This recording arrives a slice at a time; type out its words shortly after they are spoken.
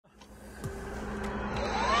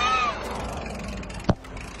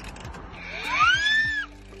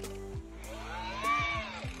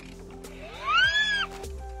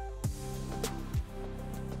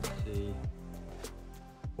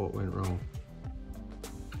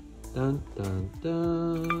Dun dun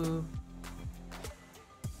dun.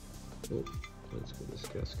 Oh, let's get this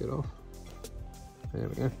gasket off. There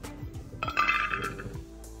we go.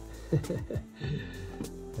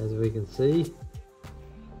 As we can see,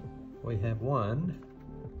 we have one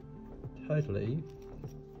totally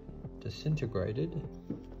disintegrated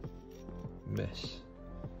mess.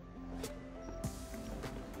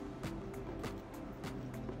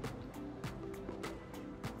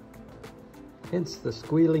 Hence the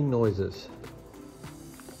squealing noises.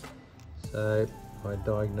 So I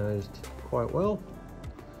diagnosed quite well,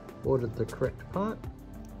 ordered the correct part.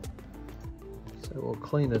 So we'll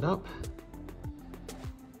clean it up,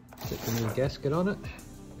 put the new gasket on it.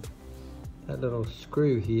 That little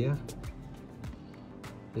screw here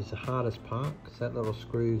is the hardest part because that little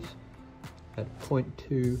screw's at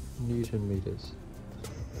 0.2 Newton meters.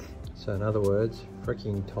 So in other words,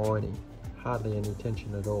 freaking tiny, hardly any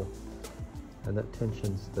tension at all. And that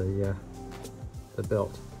tensions the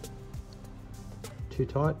belt. Too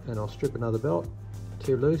tight and I'll strip another belt,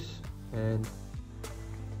 too loose and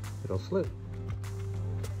it'll slip.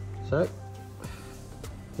 So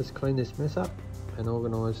let's clean this mess up and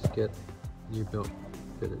organise to get new belt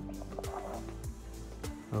fitted.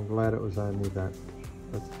 I'm glad it was only that.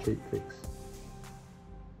 That's a cheap fix.